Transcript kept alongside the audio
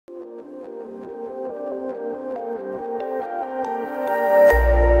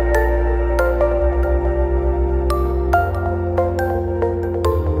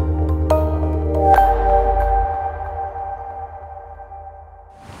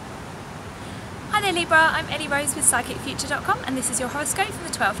Hi there Libra, I'm Ellie Rose with PsychicFuture.com and this is your horoscope from the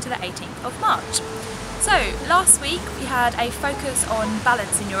 12th to the 18th of March. So last week we had a focus on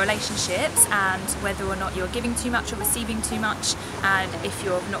balance in your relationships and whether or not you're giving too much or receiving too much, and if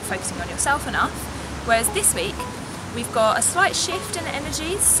you're not focusing on yourself enough. Whereas this week we've got a slight shift in the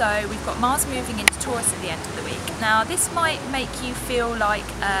energies, so we've got Mars moving into Taurus at the end of the week. Now this might make you feel like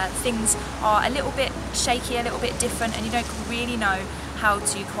things are a little bit shaky, a little bit different, and you don't really know how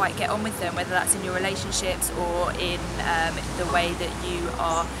to quite get on with them, whether that's in your relationships or in the way that you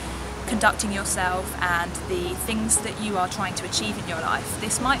are conducting yourself and the things that you are trying to achieve in your life.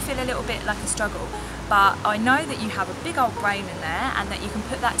 This might feel a little bit like a struggle, but I know that you have a big old brain in there and that you can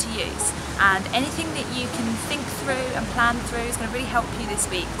put that to use, and anything that you can think through and plan through is going to really help you this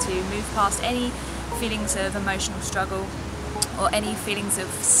week to move past any feelings of emotional struggle or any feelings of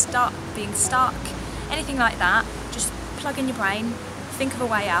being stuck, anything like that. Just plug in your brain, think of a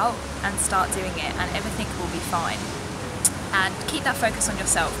way out and start doing it, and everything will be fine. And keep that focus on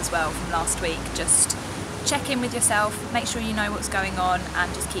yourself as well from last week. Just check in with yourself, make sure you know what's going on,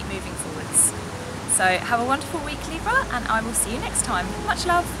 and just keep moving forwards. So have a wonderful week, Libra, and I will see you next time. Much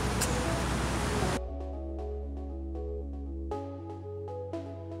love.